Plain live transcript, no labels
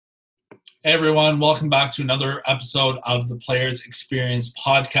Hey everyone, welcome back to another episode of the Players Experience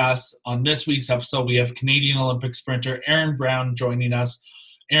podcast. On this week's episode, we have Canadian Olympic sprinter Aaron Brown joining us.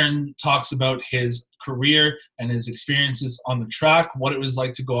 Aaron talks about his career and his experiences on the track, what it was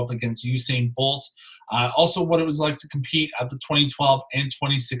like to go up against Usain Bolt, also what it was like to compete at the 2012 and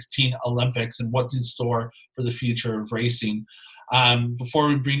 2016 Olympics and what's in store for the future of racing. Before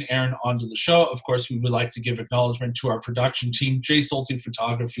we bring Aaron onto the show, of course, we would like to give acknowledgement to our production team, Jay Solte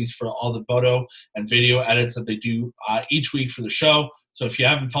Photographies, for all the photo and video edits that they do each week for the show. So if you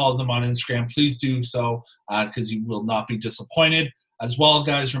haven't followed them on Instagram, please do so because you will not be disappointed. As well,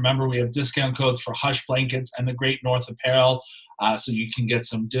 guys, remember we have discount codes for Hush Blankets and the Great North Apparel, so you can get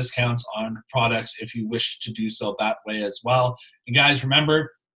some discounts on products if you wish to do so that way as well. And guys,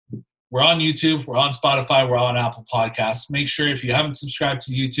 remember, we're on YouTube, we're on Spotify, we're on Apple Podcasts. Make sure if you haven't subscribed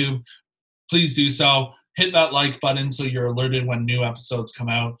to YouTube, please do so. Hit that like button so you're alerted when new episodes come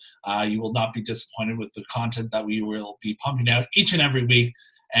out. You will not be disappointed with the content that we will be pumping out each and every week.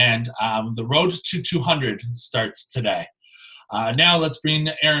 And the road to 200 starts today. Now let's bring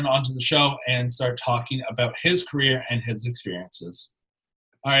Aaron onto the show and start talking about his career and his experiences.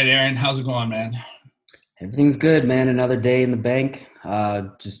 All right, Aaron, how's it going, man? Everything's good, man. Another day in the bank,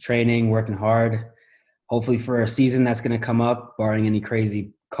 just training, working hard, hopefully for a season that's going to come up, barring any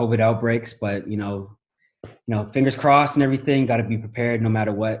crazy COVID outbreaks. But, fingers crossed and everything, got to be prepared no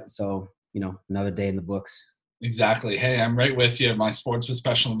matter what. So, another day in the books. Exactly. Hey, I'm right with you. My sports with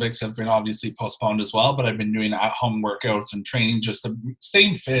Special Olympics have been obviously postponed as well, but I've been doing at-home workouts and training just to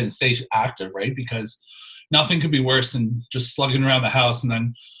stay fit and stay active, right? Because nothing could be worse than just slugging around the house and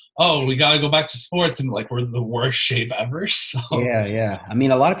then, oh, we got to go back to sports and like we're the worst shape ever. So Yeah. I mean,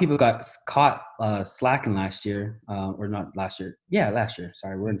 a lot of people got caught slacking last year, or not last year. Yeah, last year.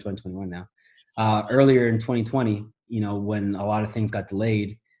 Sorry, we're in 2021 now. Earlier in 2020, when a lot of things got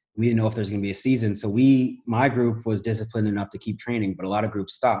delayed, we didn't know if there's going to be a season. So my group was disciplined enough to keep training, but a lot of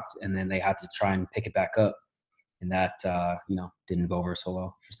groups stopped and then they had to try and pick it back up. And that, didn't go over so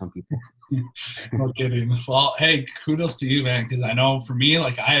well for some people. No kidding. Well, hey, kudos to you, man, because I know for me,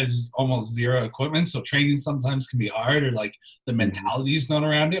 like I had almost zero equipment, so training sometimes can be hard or like the mentality is not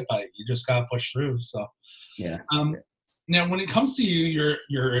around it, but you just got to push through. So, yeah. Now, when it comes to you,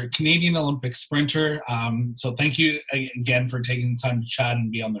 you're a Canadian Olympic sprinter. So thank you again for taking the time to chat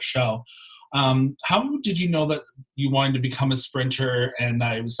and be on the show. How did you know that you wanted to become a sprinter and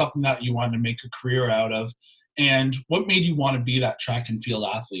that it was something that you wanted to make a career out of? And what made you want to be that track and field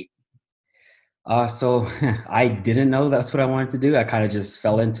athlete? So I didn't know that's what I wanted to do. I kind of just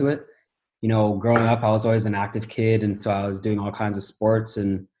fell into it. Growing up, I was always an active kid. And so I was doing all kinds of sports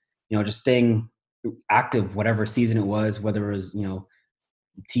and, just staying active, whatever season it was, whether it was,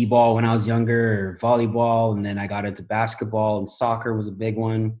 t-ball when I was younger or volleyball. And then I got into basketball and soccer was a big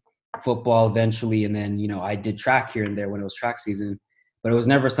one, football eventually. And then, I did track here and there when it was track season, but it was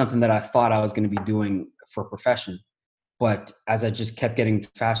never something that I thought I was going to be doing for a profession. But as I just kept getting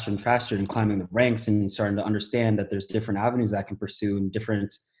faster and faster and climbing the ranks and starting to understand that there's different avenues that I can pursue and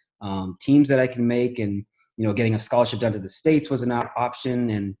different teams that I can make, and, getting a scholarship down to the States was an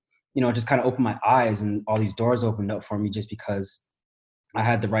option. And, it just kind of opened my eyes and all these doors opened up for me just because I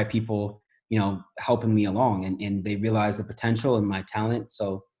had the right people, helping me along and they realized the potential and my talent.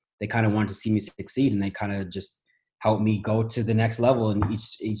 So they kind of wanted to see me succeed and they kind of just helped me go to the next level in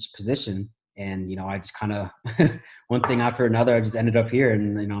each position. And, I just kind of one thing after another, I just ended up here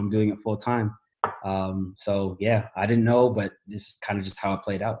and, I'm doing it full time. So yeah, I didn't know, but this is kind of just how it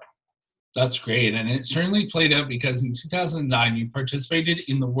played out. That's great. And it certainly played out because in 2009, you participated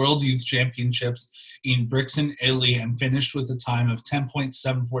in the World Youth Championships in Brixen, Italy, and finished with a time of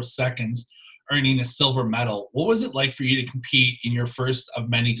 10.74 seconds, earning a silver medal. What was it like for you to compete in your first of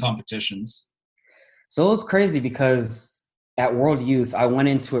many competitions? So it was crazy because at World Youth, I went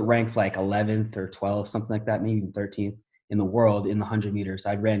into it ranked like 11th or 12th, something like that, maybe even 13th in the world in the 100 meters.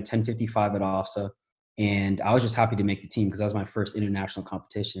 I ran 10:55 at OFSA, and I was just happy to make the team because that was my first international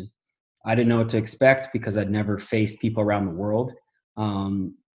competition. I didn't know what to expect because I'd never faced people around the world.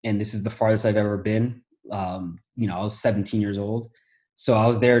 And this is the farthest I've ever been. I was 17 years old. So I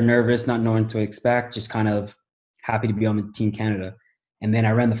was there nervous, not knowing what to expect, just kind of happy to be on the Team Canada. And then I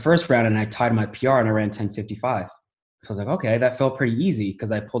ran the first round and I tied my PR and I ran 10:55. So I was like, okay, that felt pretty easy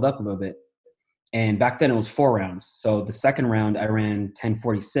because I pulled up a little bit. And back then it was 4 rounds. So the second round I ran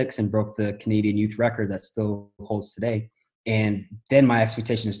 10:46 and broke the Canadian youth record that still holds today. And then my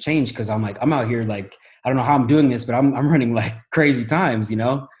expectations changed because I'm like, I'm out here like, I don't know how I'm doing this, but I'm running like crazy times,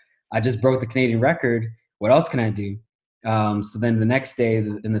 I just broke the Canadian record. What else can I do? So then the next day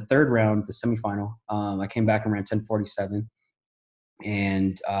in the third round, the semifinal, I came back and ran 10:47.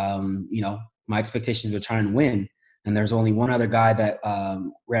 And, my expectations were trying to win. And there's only one other guy that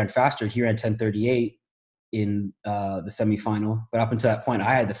ran faster. He ran 10:38 in the semifinal. But up until that point,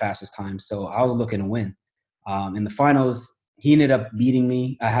 I had the fastest time. So I was looking to win. In the finals, he ended up beating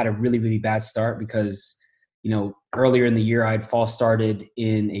me. I had a really, really bad start because, earlier in the year, I'd false started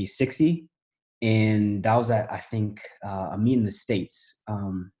in a 60. And that was at, I think, a meet in the States.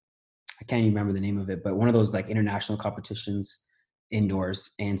 I can't even remember the name of it, but one of those like international competitions indoors.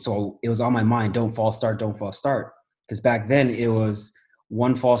 And so it was on my mind, don't false start, don't false start. Because back then it was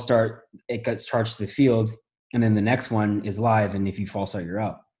one false start, it gets charged to the field, and then the next one is live. And if you false start, you're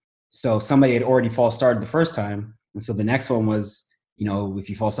out. So somebody had already false started the first time. And so the next one was, if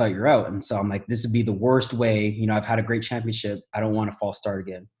you false start, you're out. And so I'm like, this would be the worst way. I've had a great championship. I don't want to false start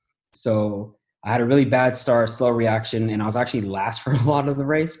again. So I had a really bad start, slow reaction, and I was actually last for a lot of the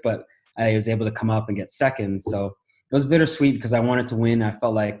race, but I was able to come up and get second. So it was bittersweet because I wanted to win. I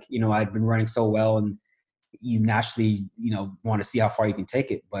felt like, I'd been running so well, and you naturally, want to see how far you can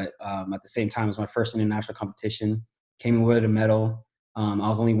take it. But at the same time, it was my first international competition, came in with a medal. I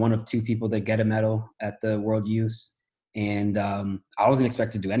was only one of two people that get a medal at the World Youths, and I wasn't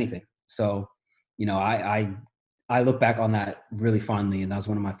expected to do anything. So, I look back on that really fondly, and that was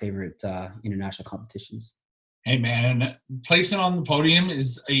one of my favorite international competitions. Hey man, placing on the podium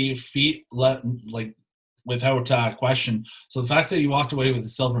is a feat, without question. So the fact that you walked away with a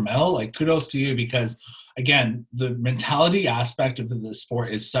silver medal, kudos to you, because again, the mentality aspect of the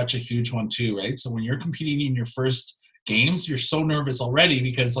sport is such a huge one too, right? So when you're competing in your first games, you're so nervous already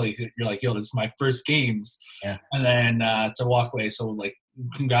because you're like, yo, this is my first games. Yeah. And then to walk away, so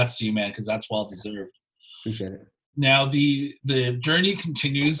congrats to you, man, because that's well deserved. Appreciate it. Now the journey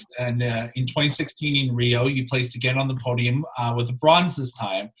continues, and in 2016 in Rio, you placed again on the podium with a bronze this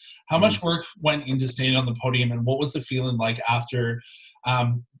time. How much work went into staying on the podium, and what was the feeling like after?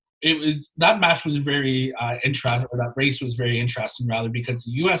 That match was very interesting, or that race was very interesting, rather, because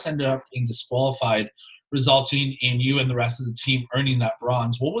the U.S. ended up being disqualified, resulting in you and the rest of the team earning that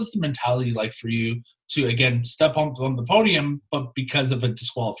bronze. What was the mentality like for you to again step on the podium, but because of a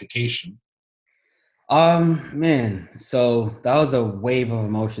disqualification? Man, so that was a wave of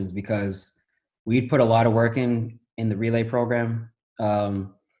emotions because we'd put a lot of work in the relay program.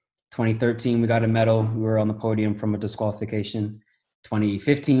 2013, we got a medal. We were on the podium from a disqualification.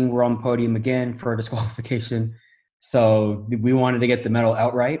 2015, we're on the podium again for a disqualification. So we wanted to get the medal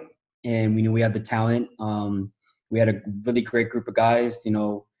outright, and we knew we had the talent. We had a really great group of guys.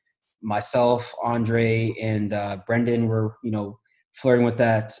 Myself, Andre, and Brendan were, flirting with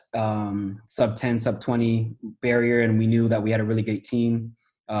that sub 10, sub 20 barrier, and we knew that we had a really great team.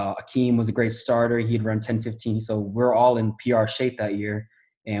 Akeem was a great starter. He'd run 10:15, so we're all in PR shape that year,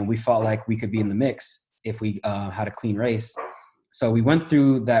 and we felt like we could be in the mix if we had a clean race. So we went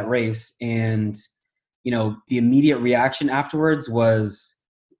through that race, and the immediate reaction afterwards was,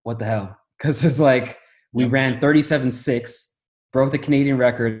 what the hell? Because it's like we ran 37.6, broke the Canadian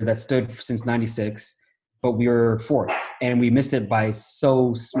record that stood since 96, but we were fourth, and we missed it by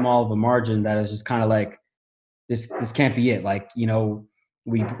so small of a margin that it was just kind of like, this can't be it.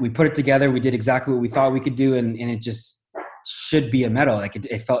 We put it together. We did exactly what we thought we could do, and it just should be a medal.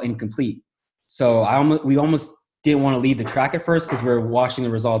 It felt incomplete. So we almost didn't want to leave the track at first because we were watching the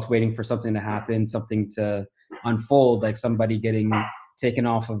results, waiting for something to happen, something to unfold, like somebody getting taken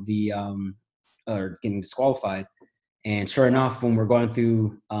off of the or getting disqualified. And sure enough, when we're going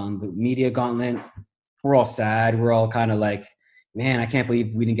through the media gauntlet, we're all sad. We're all kind of like, man, I can't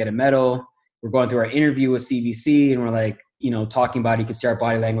believe we didn't get a medal. We're going through our interview with CBC, and we're like, talking about it. You can see our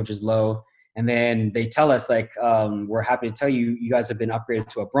body language is low. And then they tell us we're happy to tell you, you guys have been upgraded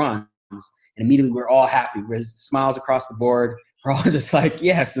to a bronze. And immediately we're all happy. There's smiles across the board. We're all just like,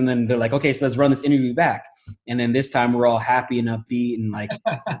 yes. And then they're like, okay, so let's run this interview back. And then this time we're all happy and upbeat and like,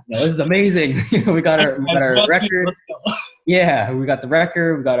 this is amazing. we got our record. Yeah, we got the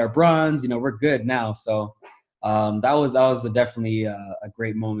record. We got our bronze. We're good now. So that was definitely a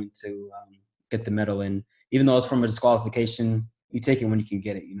great moment to get the medal. And even though it's from a disqualification, you take it when you can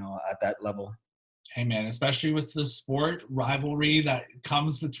get it, at that level. Hey man, especially with the sport rivalry that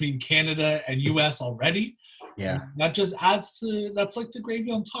comes between Canada and US already. Yeah. That just adds to, that's like the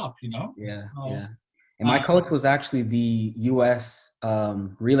gravy on top, Yeah. Yeah. And my coach was actually the US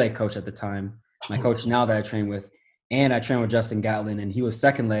relay coach at the time. My coach now that I train with, and I trained with Justin Gatlin, and he was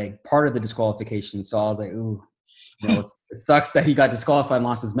second leg, part of the disqualification. So I was like, ooh, it sucks that he got disqualified and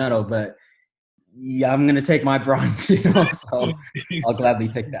lost his medal, but yeah, I'm going to take my bronze, so I'll gladly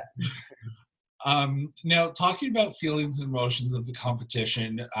take that. Now, talking about feelings and emotions of the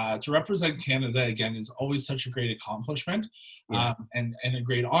competition, to represent Canada again is always such a great accomplishment, Yeah. and a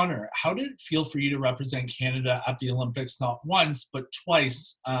great honor. How did it feel for you to represent Canada at the Olympics not once but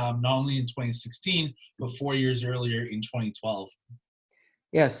twice, not only in 2016 but 4 years earlier in 2012?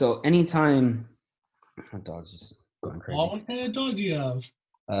 Yeah. So anytime my dog's just going Oh, crazy. what kind of dog do you have?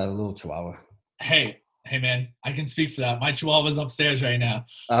 A little chihuahua. Hey, man, I can speak for that. My Chihuahua's upstairs right now.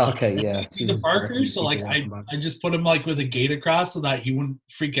 Okay, yeah. He's a She's barker, ripping the so like speakers out I, from above. I just put him like with a gate across so that he wouldn't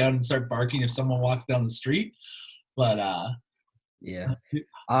freak out and start barking if someone walks down the street. But Yeah.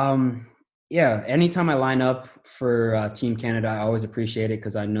 Um, yeah, anytime I line up for Team Canada, I always appreciate it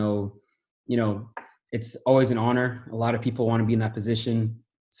because I know, you know, it's always an honor. A lot of people want to be in that position.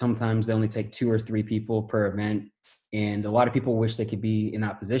 Sometimes they only take 2 or 3 people per event, and a lot of people wish they could be in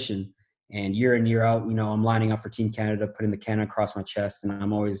that position. And year in, year out, I'm lining up for Team Canada, putting the Canada across my chest, and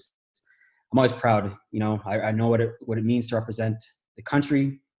I'm always proud. I know what it means to represent the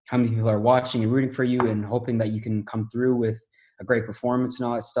country, how many people are watching and rooting for you, and hoping that you can come through with a great performance and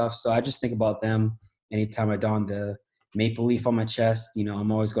all that stuff. So I just think about them anytime I don the maple leaf on my chest.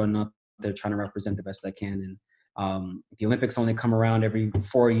 I'm always going up there trying to represent the best I can. And the Olympics only come around every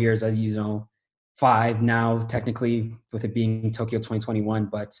 4 years. 5 now technically, with it being Tokyo 2021.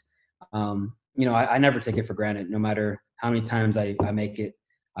 But I never take it for granted. No matter how many times I make it,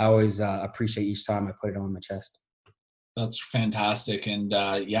 I always appreciate each time I put it on my chest. that's fantastic, and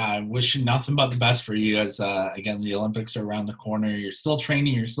yeah, I'm wishing nothing but the best for you. As again, the Olympics are around the corner. You're still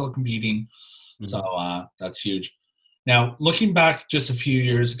training. You're still competing. So Mhm. that's huge. Now, looking back just a few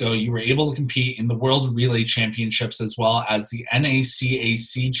years ago, you were able to compete in the World Relay Championships as well as the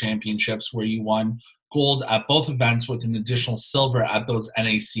NACAC Championships, where you won gold at both events with an additional silver at those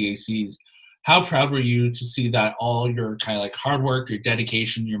NACACs. How proud were you to see that all your kind of like hard work, your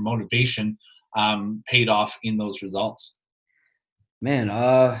dedication, your motivation paid off in those results? Man,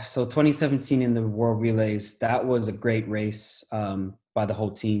 so 2017 in the World Relays, that was a great race by the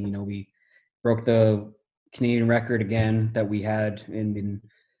whole team. We broke the Canadian record again that we had.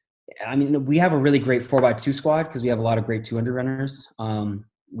 I mean, we have a really great 4x2 squad because we have a lot of great 200 runners.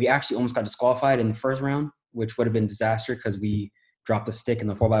 We actually almost got disqualified in the first round, which would have been disaster because we dropped a stick in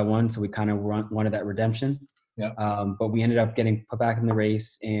the 4x1. So we kind of wanted that redemption. Yeah. But we ended up getting put back in the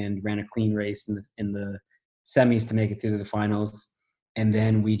race and ran a clean race in the semis to make it through to the finals. And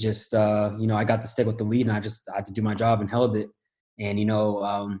then we just, I got the stick with the lead, and I had to do my job and held it. And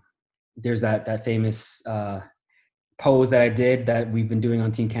there's that famous pose that I did that we've been doing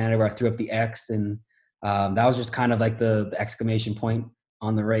on Team Canada where I threw up the X, and that was just kind of like the exclamation point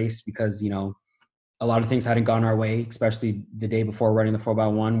on the race because a lot of things hadn't gone our way, especially the day before running the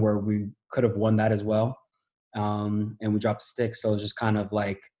 4x1 where we could have won that as well. And we dropped the stick. So it was just kind of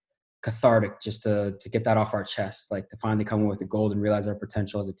like cathartic just to get that off our chest, like to finally come in with the gold and realize our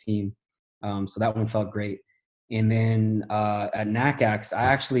potential as a team. So that one felt great. And then at NACAX, I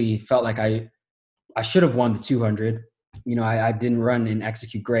actually felt like I should have won the 200. I didn't run and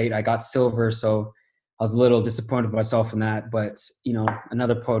execute great. I got silver, so I was a little disappointed with myself in that. But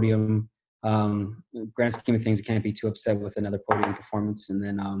another podium. Grand scheme of things, you can't be too upset with another podium performance. And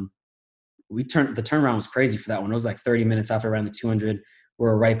then the turnaround was crazy for that one. It was like 30 minutes after I ran the 200. We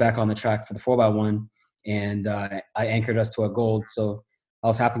were right back on the track for the 4x1, and I anchored us to a gold. So I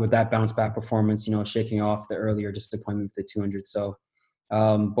was happy with that bounce back performance, shaking off the earlier disappointment with the 200. So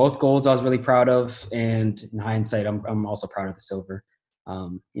both golds I was really proud of, and in hindsight, I'm also proud of the silver.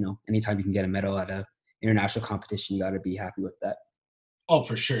 Anytime you can get a medal at a international competition, you got to be happy with that. Oh,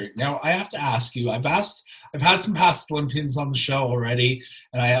 for sure. Now I have to ask you. I've had some past Olympians on the show already,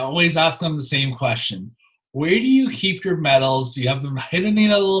 and I always ask them the same question: where do you keep your medals? Do you have them hidden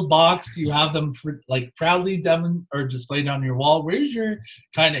in a little box? Do you have them like proudly or displayed on your wall? Where's your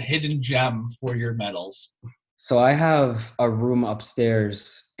kind of hidden gem for your medals? So I have a room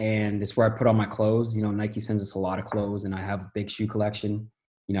upstairs, and it's where I put all my clothes. Nike sends us a lot of clothes, and I have a big shoe collection.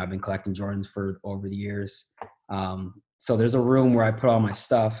 I've been collecting Jordans for over the years. So there's a room where I put all my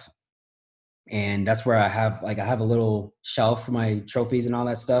stuff, and that's where I have a little shelf for my trophies and all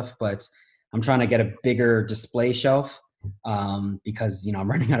that stuff. But I'm trying to get a bigger display shelf because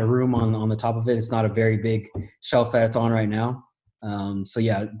I'm running out of room on the top of it. It's not a very big shelf that it's on right now. So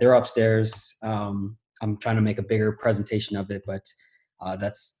yeah, they're upstairs. I'm trying to make a bigger presentation of it, but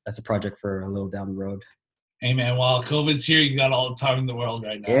that's a project for a little down the road. Hey man, while COVID's here, you got all the time in the world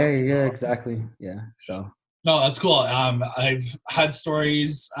right now. Yeah, exactly. Yeah. So no, that's cool. I've had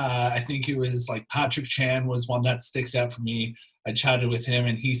stories. I think it was like Patrick Chan was one that sticks out for me. I chatted with him,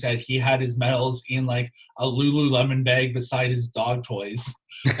 and he said he had his medals in like a Lululemon bag beside his dog toys.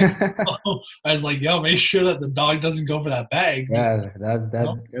 I was like, yo, make sure that the dog doesn't go for that bag. Yeah,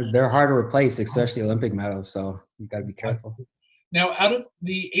 No. they're hard to replace, especially Olympic medals. So you got to be careful. Now, out of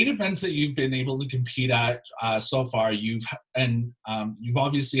the 8 events that you've been able to compete at so far, you've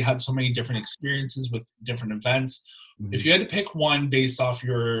obviously had so many different experiences with different events. Mm-hmm. If you had to pick one based off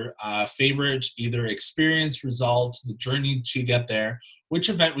your favorite, either experience, results, the journey to get there, which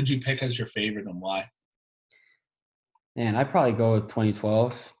event would you pick as your favorite and why? And I'd probably go with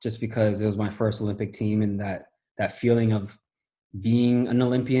 2012, just because it was my first Olympic team, and that feeling of being an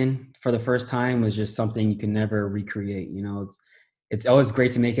Olympian for the first time was just something you can never recreate. You know, it's always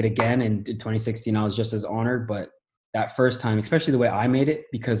great to make it again. And in 2016, I was just as honored. But that first time, especially the way I made it,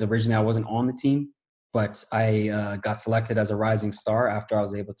 because originally I wasn't on the team, but I got selected as a rising star after I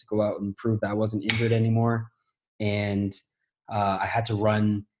was able to go out and prove that I wasn't injured anymore. And I had to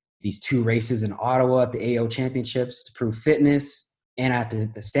run these 2 races in Ottawa at the AO championships to prove fitness, and I had to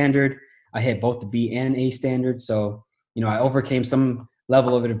hit the standard. I hit both the B and A standards. So, you know, I overcame some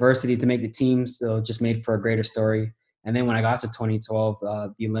level of adversity to make the team. So it just made for a greater story. And then when I got to 2012,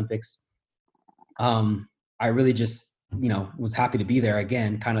 the Olympics, I really just, you know, was happy to be there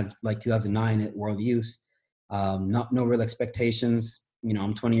again, kind of like 2009 at World Youth. No real expectations. You know,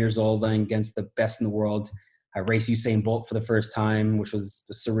 I'm 20 years old and against the best in the world. I raced Usain Bolt for the first time, which was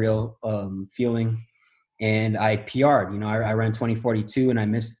a surreal feeling. And I PR'd. You know, I ran 20:42 and I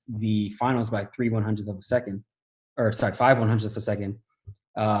missed the finals by 3/100ths of a second. Or sorry, 5/100ths of a second.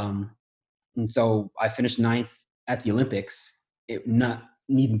 And so I finished 9th at the Olympics, not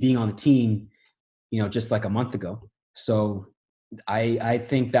even being on the team, you know, just like a month ago. So I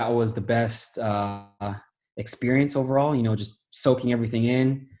think that was the best experience overall, you know, just soaking everything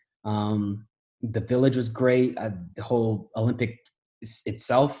in. The village was great. The whole Olympic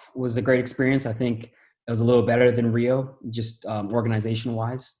itself was a great experience. I think it was a little better than Rio, just organization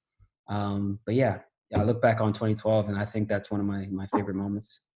wise. But yeah, I look back on 2012 and I think that's one of my favorite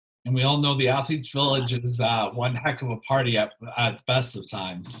moments. And we all know the Athletes Village is one heck of a party at the best of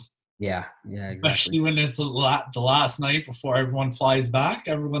times. Yeah, exactly. Especially when it's the last night before everyone flies back.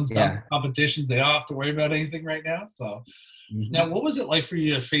 Everyone's done the competitions. They don't have to worry about anything right now. So, Now, what was it like for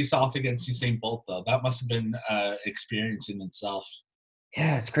you to face off against Usain Bolt, though? That must have been an experience in itself.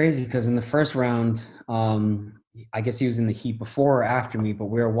 Yeah, it's crazy because in the first round, I guess he was in the heat before or after me, but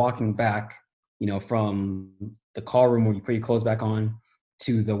we were walking back, you know, from the call room where you put your clothes back on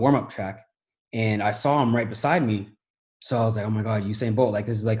to the warm-up track, and I saw him right beside me. So I was like, oh my God, Usain Bolt, like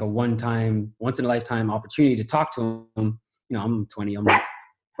this is like a once in a lifetime opportunity to talk to him. You know, I'm 20. I'm like,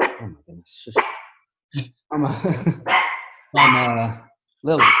 oh my goodness.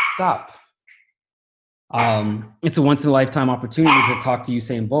 Lily, stop. It's a once in a lifetime opportunity to talk to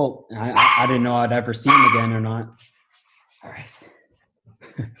Usain Bolt. I didn't know I'd ever see him again or not. All right.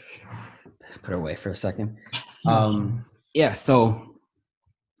 Put it away for a second. Yeah. So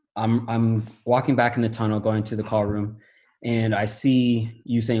I'm walking back in the tunnel, going to the call room, and I see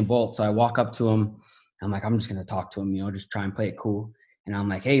Usain Bolt. So I walk up to him. I'm like, I'm just going to talk to him, you know, just try and play it cool. And I'm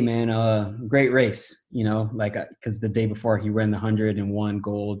like, hey man, great race, you know, like, cause the day before he ran the 100 and won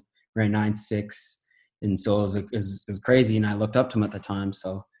gold, ran 9.6. And so it was crazy. And I looked up to him at the time.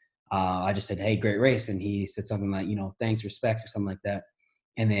 So I just said, hey, great race. And he said something like, you know, thanks, respect, or something like that.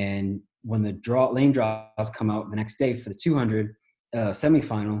 And then when the lane draws come out the next day for the 200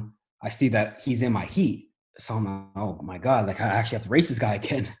 semifinal, I see that he's in my heat. So I'm like, oh my God, like I actually have to race this guy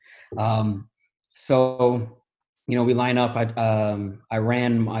again. So, you know, we line up. I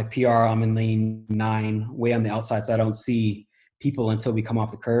ran my PR. I'm in lane 9, way on the outside, so I don't see people until we come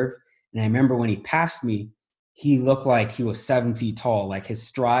off the curve. And I remember when he passed me, he looked like he was 7 feet tall. Like his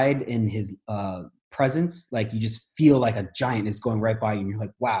stride and his presence, like you just feel like a giant is going right by you. And you're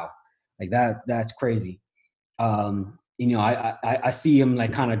like, wow, like that's crazy. You know, I see him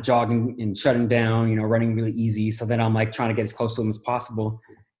like kind of jogging and shutting down, you know, running really easy. So then I'm like trying to get as close to him as possible.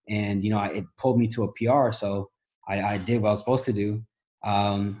 And, you know, it pulled me to a PR. So I did what I was supposed to do.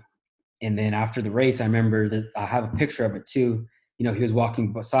 And then after the race, I remember that I have a picture of it too. You know, he was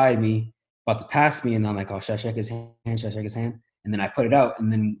walking beside me, about to pass me. And I'm like, oh, should I shake his hand? Should I shake his hand? And then I put it out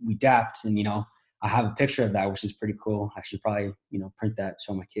and then we dapped. And, you know, I have a picture of that, which is pretty cool. I should probably, you know, print that,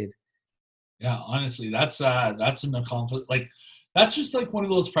 show my kid. Yeah, honestly, that's an accomplishment. Like, that's just like one of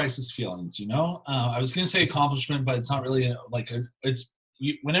those priceless feelings, you know? I was going to say accomplishment, but it's not really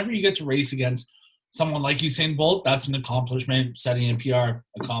whenever you get to race against someone like Usain Bolt, that's an accomplishment, setting a PR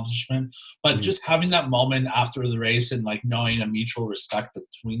accomplishment. But just having that moment after the race and like knowing a mutual respect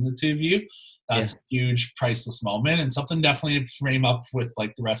between the two of you, Yeah. that's a huge priceless moment and something definitely to frame up with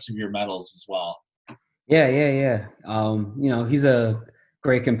like the rest of your medals as well. Yeah, yeah, yeah. He's a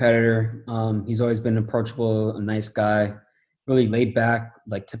great competitor. He's always been approachable, a nice guy, really laid back,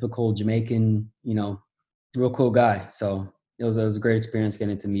 like typical Jamaican, real cool guy. So it was a great experience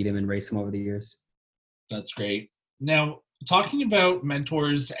getting to meet him and race him over the years. That's great. Now, talking about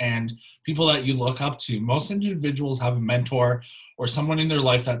mentors and people that you look up to, most individuals have a mentor or someone in their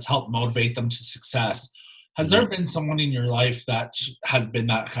life that's helped motivate them to success. Has there Mhm. been someone in your life that has been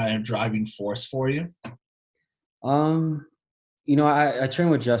that kind of driving force for you? Um, I train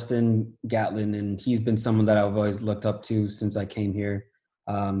with Justin Gatlin, and he's been someone that I've always looked up to since I came here.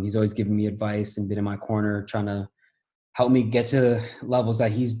 He's always given me advice and been in my corner, trying to help me get to levels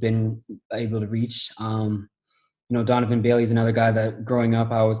that he's been able to reach. Donovan Bailey's another guy that growing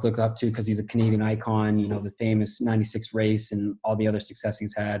up I always looked up to because he's a Canadian icon, the famous 96 race and all the other success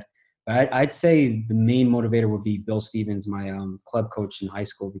he's had. But I'd say the main motivator would be Bill Stevens, my club coach in high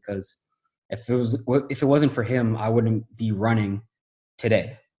school, because if it wasn't for him, I wouldn't be running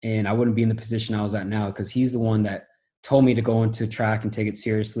today and I wouldn't be in the position I was at now because he's the one that told me to go into track and take it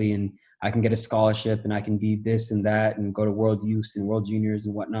seriously and I can get a scholarship and I can be this and that and go to world youth and world juniors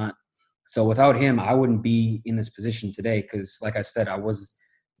and whatnot. So without him, I wouldn't be in this position today because, like I said, I was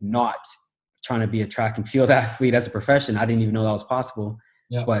not trying to be a track and field athlete as a profession. I didn't even know that was possible.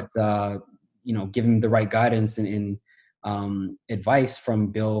 Yeah, But giving the right guidance and advice from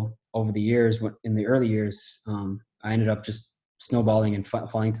Bill over the years, in the early years, I ended up just snowballing and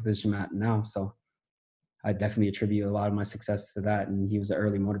falling to the position I'm at now. So I definitely attribute a lot of my success to that, and he was the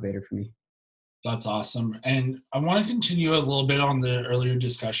early motivator for me. that's awesome. And I want to continue a little bit on the earlier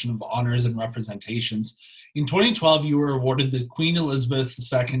discussion of honors and representations. In 2012, you were awarded the Queen Elizabeth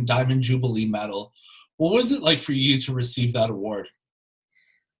II Diamond Jubilee Medal. What was it like for you to receive that award?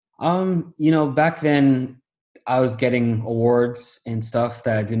 Back then I was getting awards and stuff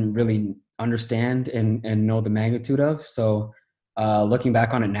that I didn't really understand and know the magnitude of. So looking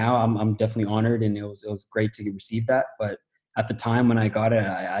back on it now, I'm definitely honored and it was great to receive that. But at the time when I got it,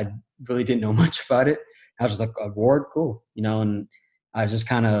 I really didn't know much about it. I was just like, award, cool, and I was just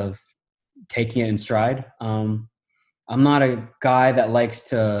kind of taking it in stride. I'm not a guy that likes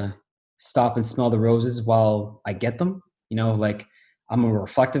to stop and smell the roses while I get them. Like I'm a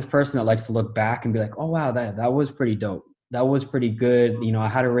reflective person that likes to look back and be like, oh wow, that was pretty dope. That was pretty good. I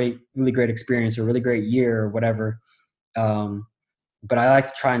had a really great experience or a really great year or whatever. Um, but I like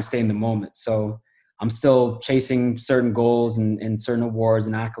to try and stay in the moment. So I'm still chasing certain goals and certain awards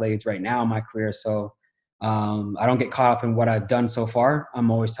and accolades right now in my career. So I don't get caught up in what I've done so far. I'm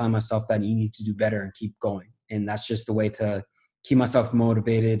always telling myself that you need to do better and keep going. And that's just the way to keep myself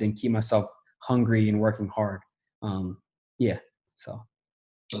motivated and keep myself hungry and working hard. Um, yeah. So.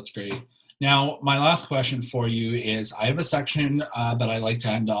 That's great. Now, my last question for you is I have a section that I like to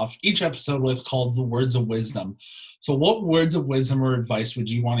end off each episode with called the Words of Wisdom. So, what words of wisdom or advice would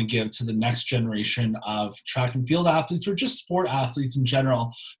you want to give to the next generation of track and field athletes or just sport athletes in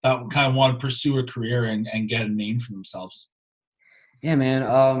general that kind of want to pursue a career and get a name for themselves? Yeah,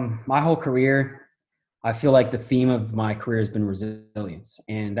 man. My whole career, I feel like the theme of my career has been resilience.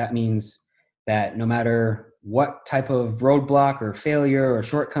 And that means that no matter what type of roadblock or failure or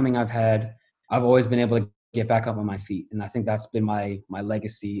shortcoming I've had, I've always been able to get back up on my feet. And I think that's been my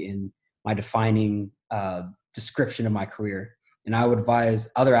legacy and my defining description of my career. And I would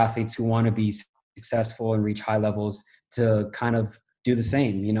advise other athletes who want to be successful and reach high levels to kind of do the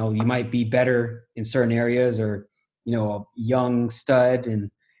same. You might be better in certain areas or, a young stud and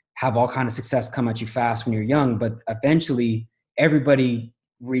have all kind of success come at you fast when you're young, but eventually everybody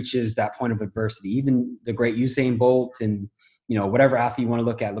reaches that point of adversity. Even the great Usain Bolt and whatever athlete you want to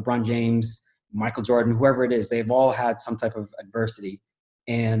look at, LeBron James, Michael Jordan, whoever it is, they've all had some type of adversity.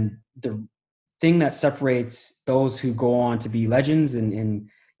 And the thing that separates those who go on to be legends and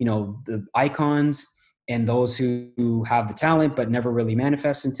the icons and those who have the talent but never really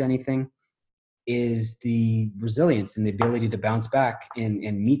manifest into anything is the resilience and the ability to bounce back and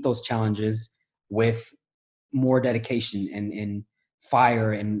meet those challenges with more dedication and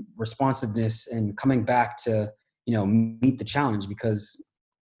fire and responsiveness and coming back to meet the challenge because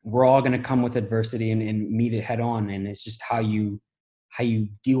we're all going to come with adversity and meet it head on, and it's just how you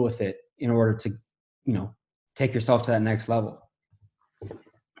deal with it in order to take yourself to that next level.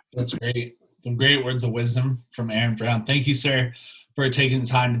 That's great. Some great words of wisdom from Aaron Brown. Thank you, sir, for taking the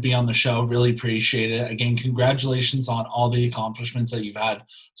time to be on the show. Really appreciate it. Again, congratulations on all the accomplishments that you've had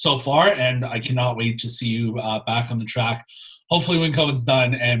so far, and I cannot wait to see you back on the track, hopefully when COVID's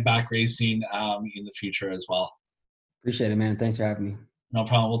done, and back racing in the future as well. Appreciate it, man. Thanks for having me. No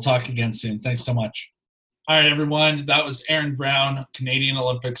problem. We'll talk again soon. Thanks so much. All right, everyone. That was Aaron Brown, Canadian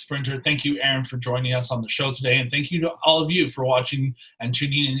Olympic sprinter. Thank you, Aaron, for joining us on the show today. And thank you to all of you for watching and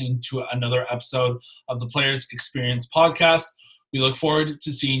tuning in to another episode of the Players Experience podcast. We look forward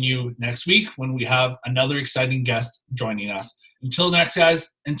to seeing you next week when we have another exciting guest joining us. Until next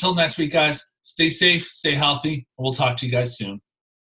week, guys, stay safe, stay healthy, and we'll talk to you guys soon.